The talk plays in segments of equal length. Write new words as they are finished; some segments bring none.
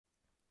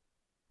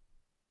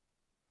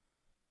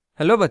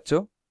Hello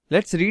बच्चों,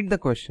 let's read the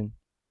question.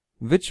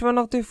 Which one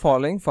of the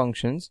following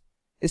functions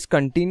is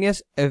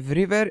continuous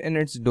everywhere in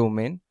its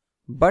domain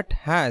but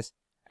has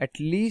at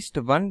least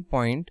one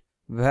point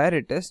where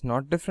it is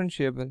not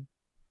differentiable?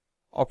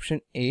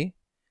 Option A,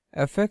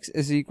 fx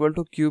is equal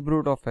to cube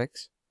root of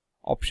x.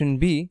 Option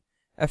B,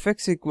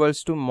 fx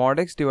equals to mod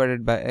x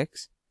divided by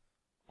x.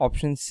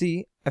 Option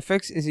C,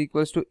 fx is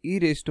equals to e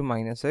raised to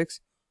minus x.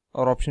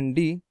 Or option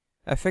D,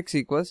 fx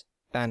equals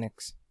tan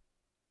x.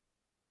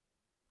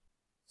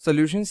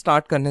 Solution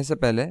start करने से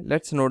पहले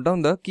let's note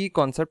down the key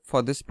concept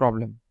for this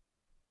problem.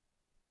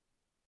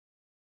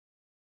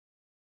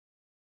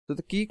 So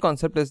the key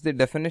concept is the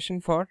definition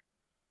for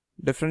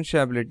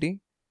differentiability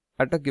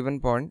at a given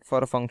point for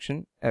a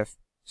function f.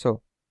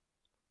 So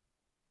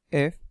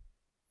if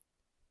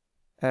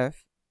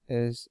f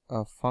is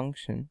a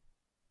function,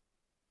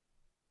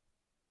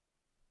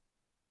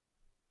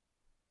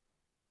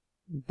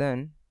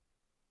 then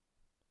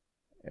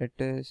it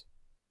is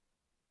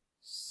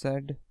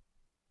said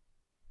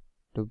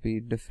to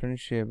be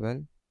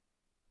differentiable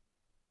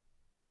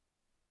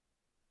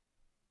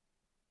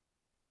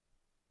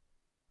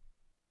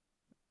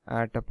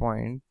at a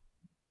point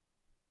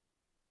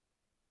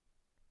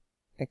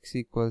x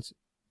equals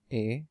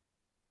a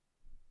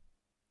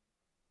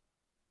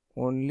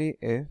only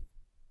if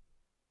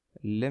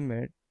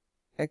limit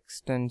x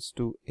tends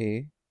to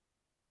a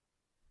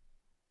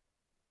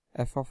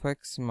f of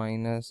x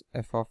minus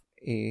f of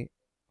a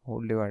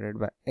whole divided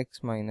by x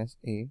minus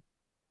a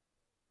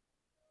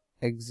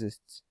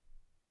exists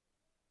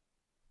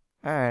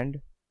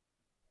and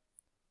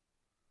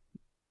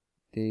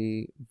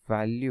the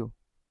value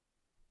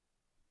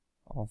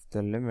of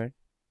the limit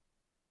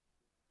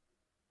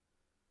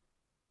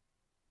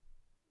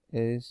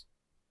is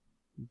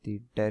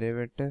the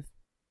derivative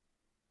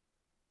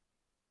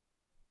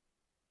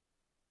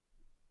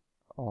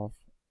of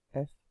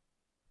f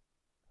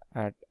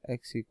at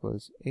x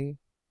equals a,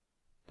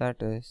 that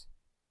is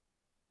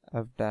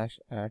f dash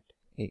at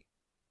a.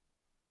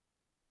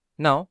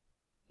 Now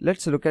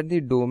let's look at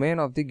the domain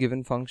of the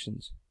given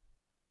functions.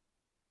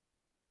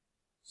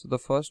 So the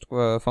first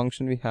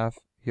function we have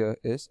here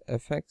is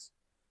fx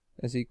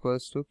is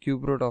equals to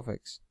cube root of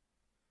x,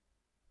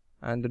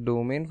 and the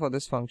domain for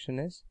this function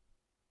is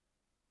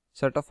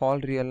set of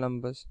all real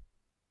numbers.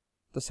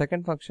 The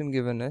second function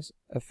given is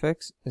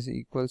fx is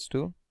equals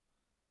to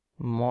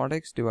mod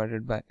x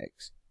divided by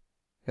x.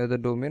 Here the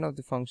domain of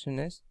the function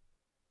is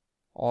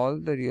all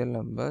the real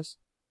numbers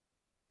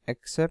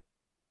except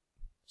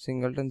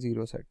singleton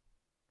zero set.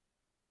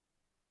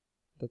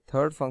 The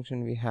third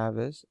function we have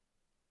is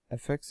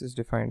fx is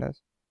defined as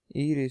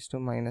e raised to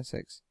minus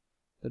x.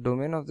 The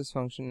domain of this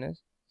function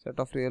is set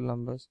of real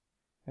numbers.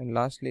 And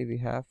lastly we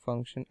have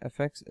function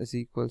fx is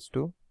equals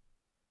to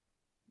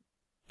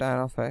tan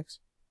of x.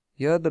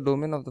 Here the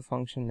domain of the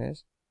function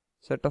is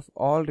set of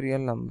all real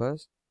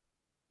numbers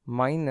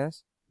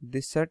minus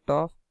the set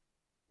of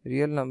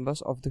real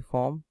numbers of the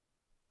form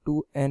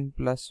 2n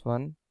plus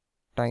 1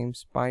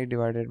 times pi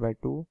divided by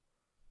 2,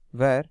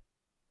 where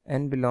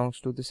n belongs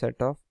to the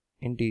set of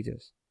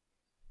integers.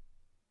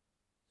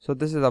 So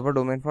this is our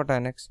domain for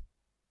tan x.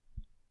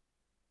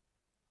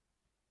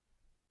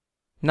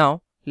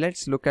 Now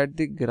let's look at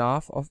the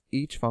graph of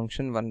each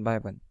function one by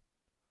one.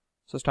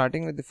 So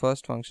starting with the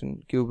first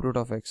function, cube root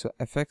of x. So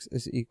fx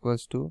is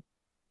equals to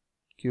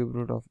cube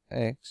root of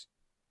x.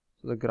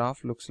 So the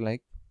graph looks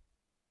like,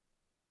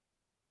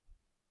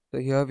 so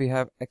here we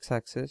have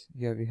x-axis,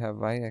 here we have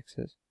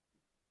y-axis,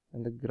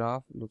 and the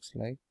graph looks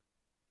like.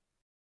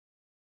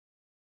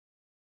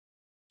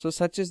 So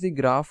such is the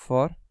graph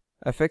for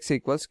fx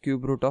equals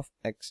cube root of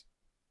x.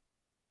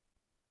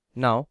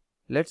 Now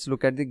let's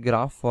look at the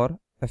graph for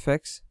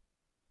fx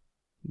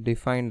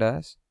defined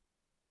as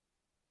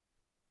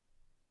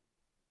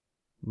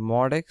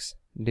mod x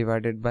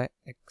divided by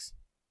x.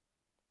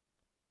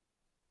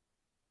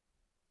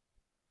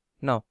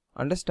 Now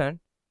understand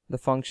the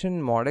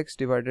function mod x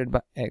divided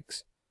by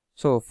x.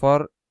 So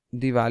for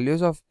the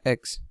values of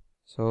x,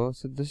 so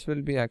this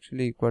will be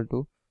actually equal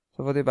to,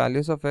 so for the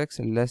values of x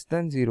less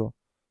than 0,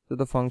 so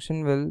the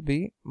function will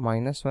be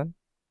minus 1,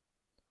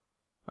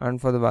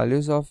 and for the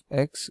values of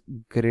x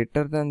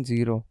greater than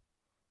 0,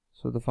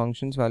 so the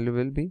function's value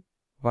will be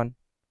 1.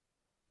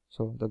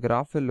 So the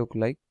graph will look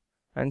like,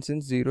 and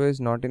since 0 is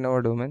not in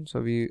our domain,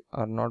 so we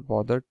are not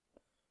bothered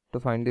to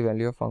find the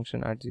value of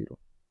function at 0.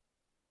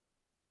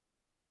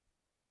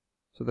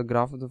 So the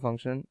graph of the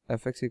function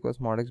fx equals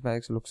mod x by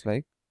x looks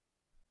like.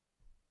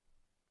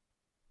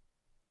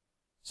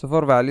 So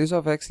for values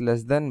of x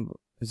less than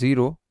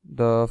 0,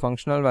 the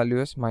functional value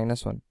is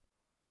minus 1.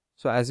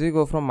 So as we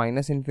go from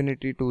minus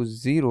infinity to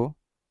 0,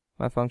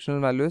 my functional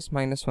value is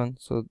minus 1.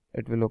 So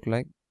it will look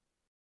like.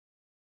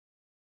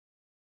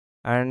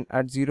 And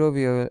at 0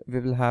 we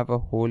will have a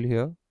hole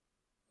here.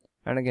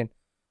 And again,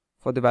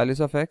 for the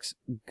values of x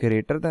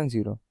greater than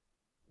 0,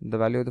 the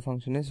value of the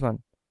function is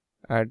 1.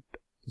 At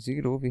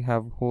 0 we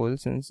have hole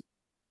since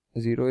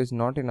 0 is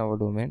not in our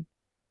domain,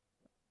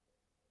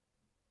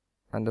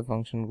 and the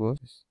function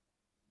goes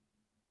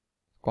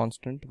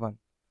constant 1.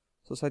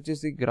 So such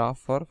is the graph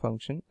for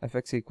function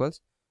fx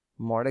equals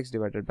mod x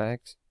divided by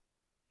x.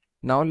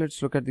 Now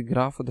let's look at the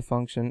graph of the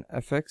function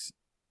fx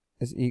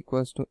is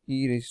equals to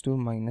e raised to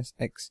minus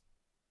x.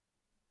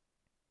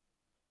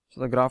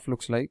 So the graph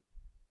looks like.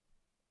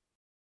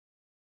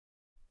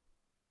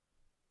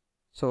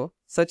 So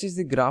such is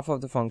the graph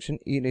of the function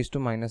e raised to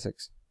minus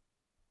x.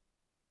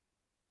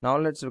 Now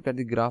let's look at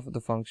the graph of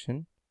the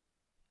function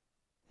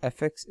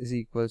fx is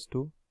equals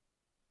to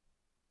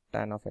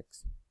tan of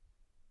x.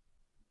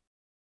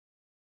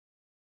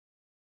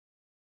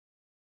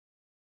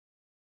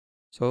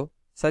 So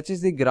such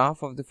is the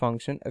graph of the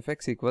function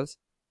fx equals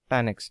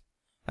tan x.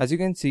 As you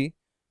can see,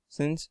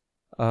 since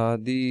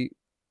the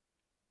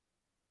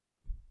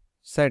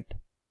set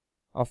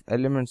of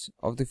elements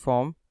of the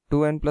form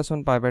 2n plus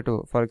 1 pi by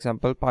 2, for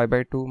example pi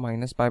by 2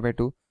 minus pi by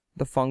 2,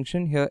 the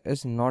function here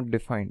is not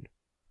defined.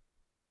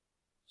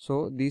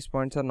 So these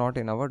points are not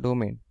in our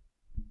domain.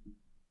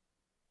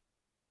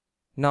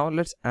 Now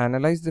let's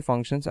analyze the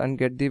functions and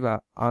get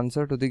the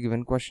answer to the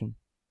given question.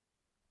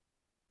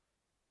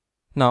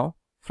 Now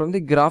from the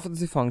graph of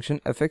the function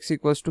fx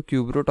equals to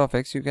cube root of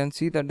x, you can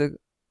see that the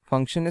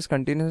function is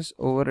continuous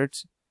over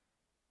its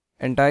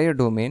entire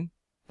domain,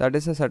 that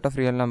is a set of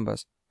real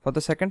numbers. For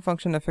the second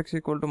function fx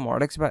equal to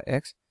mod x by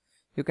x,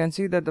 you can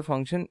see that the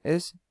function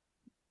is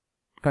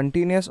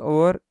continuous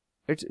over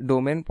its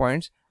domain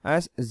points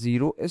as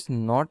 0 is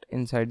not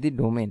inside the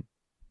domain.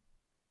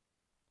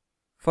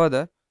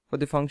 Further, for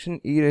the function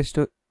e raised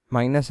to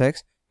minus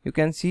x, you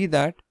can see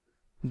that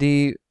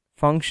the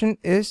function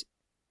is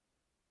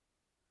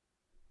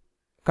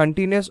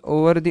continuous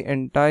over the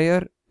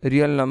entire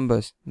real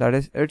numbers, that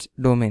is its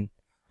domain.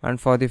 And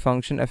for the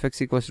function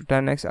fx equals to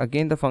tan x,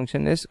 again the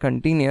function is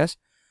continuous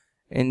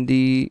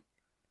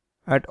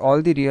at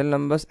all the real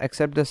numbers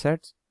except the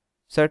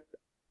set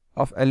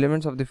of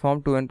elements of the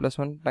form 2n plus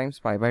 1 times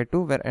pi by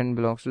 2, where n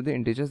belongs to the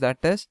integers. That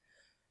is,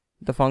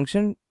 the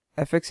function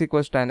fx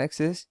equals tan x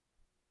is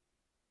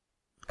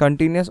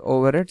continuous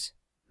over its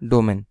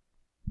domain.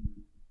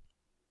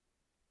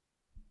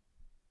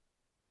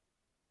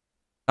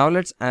 Now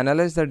let's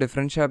analyze the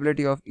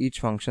differentiability of each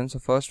function. So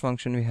first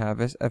function we have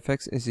is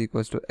fx is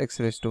equals to x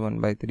raised to 1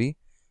 by 3.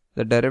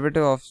 The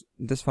derivative of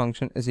this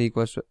function is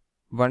equals to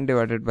 1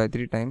 divided by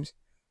 3 times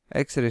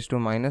x raised to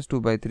minus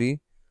 2 by 3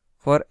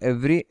 for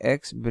every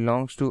x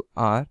belongs to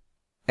R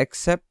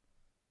except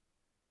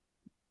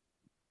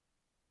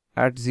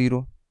at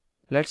 0.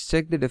 Let's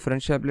check the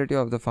differentiability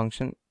of the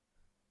function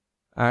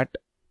at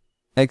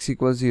x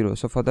equals 0.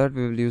 So for that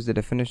we will use the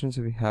definition.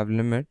 So we have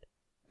limit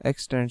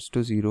x tends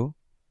to 0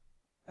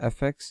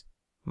 fx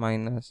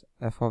minus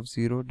f of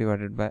 0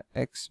 divided by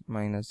x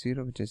minus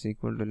 0, which is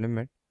equal to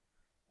limit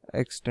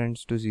x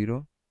tends to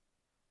 0.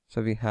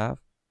 So we have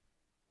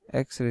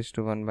x raised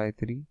to 1 by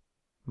 3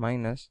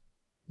 minus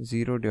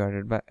 0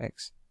 divided by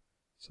x.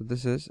 So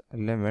this is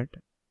limit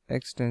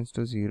x tends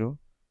to 0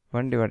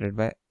 1 divided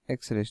by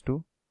x raised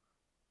to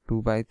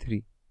 2 by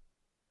 3.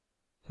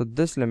 So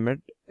this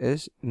limit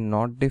is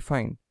not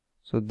defined.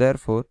 So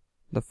therefore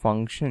the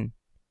function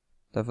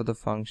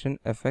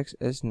fx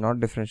is not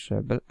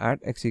differentiable at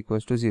x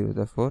equals to 0.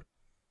 Therefore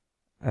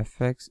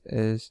fx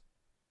is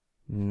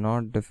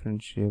not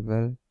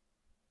differentiable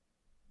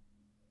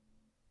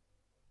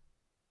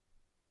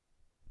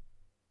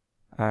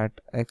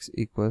at x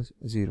equals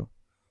 0.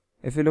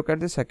 If we look at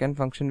the second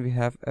function, we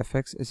have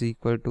fx is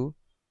equal to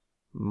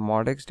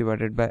mod x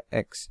divided by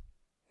x.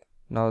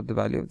 Now the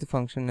value of the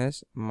function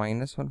is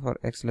minus 1 for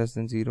x less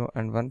than 0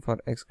 and 1 for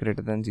x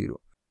greater than 0.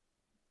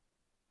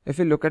 If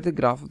we look at the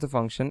graph of the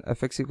function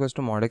fx equals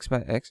to mod x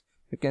by x,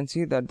 you can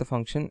see that the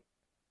function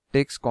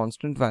takes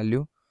constant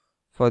value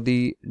for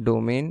the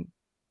domain,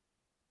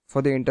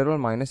 for the interval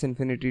minus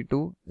infinity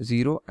to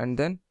 0 and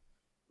then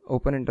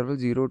open interval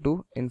 0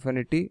 to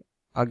infinity.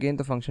 Again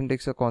the function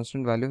takes a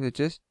constant value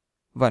which is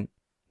 1.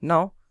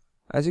 Now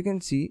as you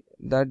can see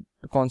that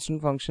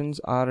constant functions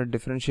are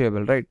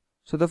differentiable, right?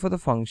 So therefore the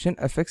function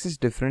fx is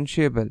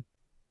differentiable.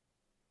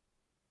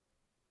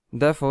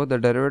 Therefore the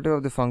derivative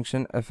of the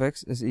function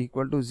fx is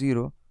equal to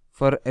 0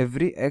 for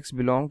every x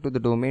belong to the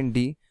domain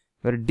D,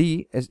 where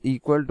D is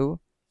equal to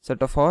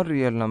set of all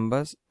real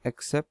numbers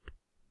except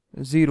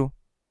 0.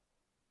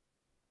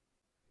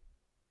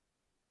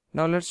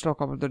 Now let's talk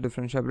about the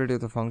differentiability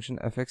of the function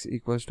fx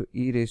equals to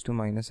e raised to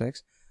minus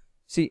x.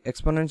 See,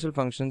 exponential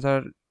functions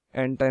are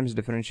n times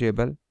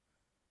differentiable,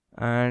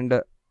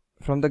 and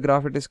from the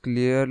graph it is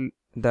clear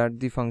that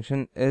the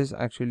function is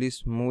actually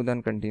smooth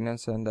and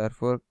continuous and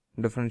therefore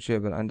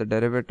differentiable, and the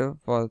derivative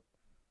for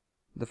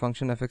the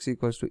function fx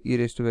equals to e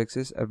raised to x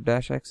is f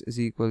dash x is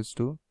equals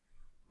to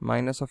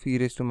minus of e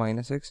raised to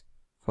minus x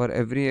for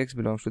every x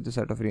belongs to the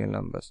set of real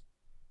numbers.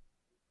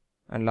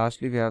 And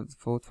lastly we have the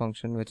fourth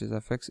function, which is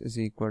fx is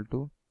equal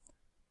to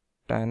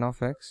tan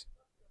of x,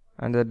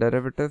 and the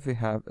derivative we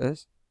have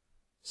is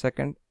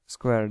secant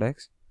squared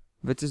x,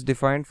 which is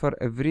defined for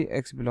every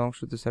x belongs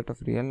to the set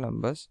of real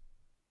numbers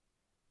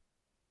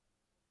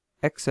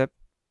except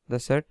the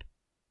set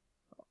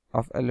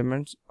of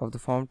elements of the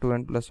form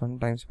 2n plus 1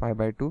 times pi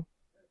by 2,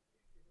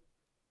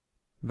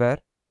 where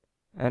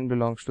n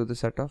belongs to the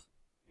set of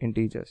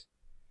integers.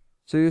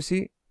 So you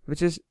see,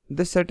 which is,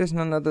 this set is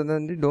none other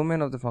than the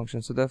domain of the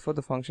function. So therefore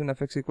the function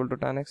fx equal to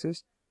tan x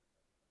is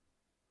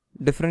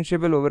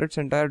differentiable over its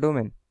entire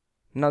domain.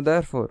 Now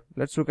therefore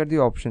let's look at the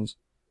options.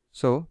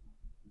 So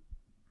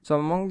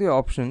among the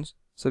options,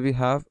 so we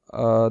have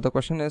the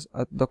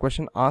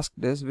question asked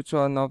is, which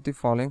one of the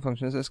following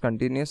functions is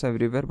continuous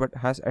everywhere but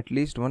has at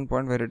least one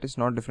point where it is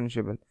not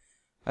differentiable.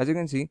 As you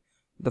can see,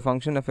 the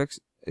function fx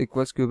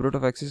equals cube root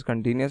of x is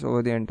continuous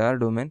over the entire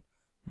domain,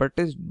 but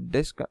is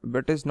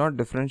not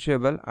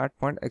differentiable at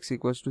point x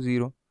equals to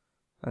 0,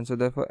 and so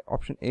therefore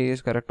option A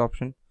is correct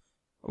option.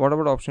 What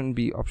about option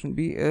B? Option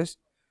B is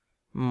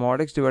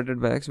mod x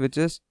divided by x, which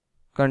is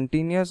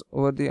continuous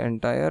over the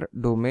entire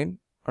domain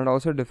and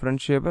also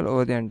differentiable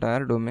over the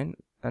entire domain,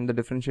 and the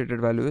differentiated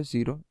value is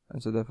 0,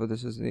 and so therefore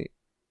this is the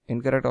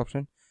incorrect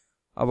option.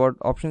 About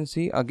option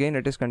C, again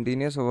it is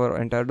continuous over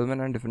entire domain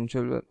and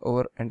differentiable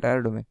over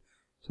entire domain,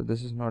 so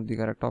this is not the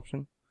correct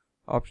option.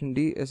 Option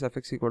D is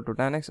fx equal to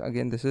tan x,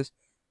 again this is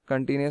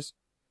continuous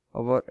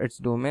over its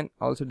domain,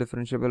 also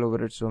differentiable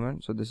over its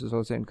domain, so this is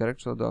also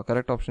incorrect. So the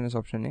correct option is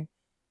option A.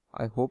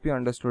 I hope you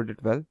understood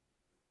it well.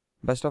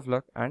 Best of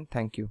luck and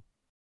thank you.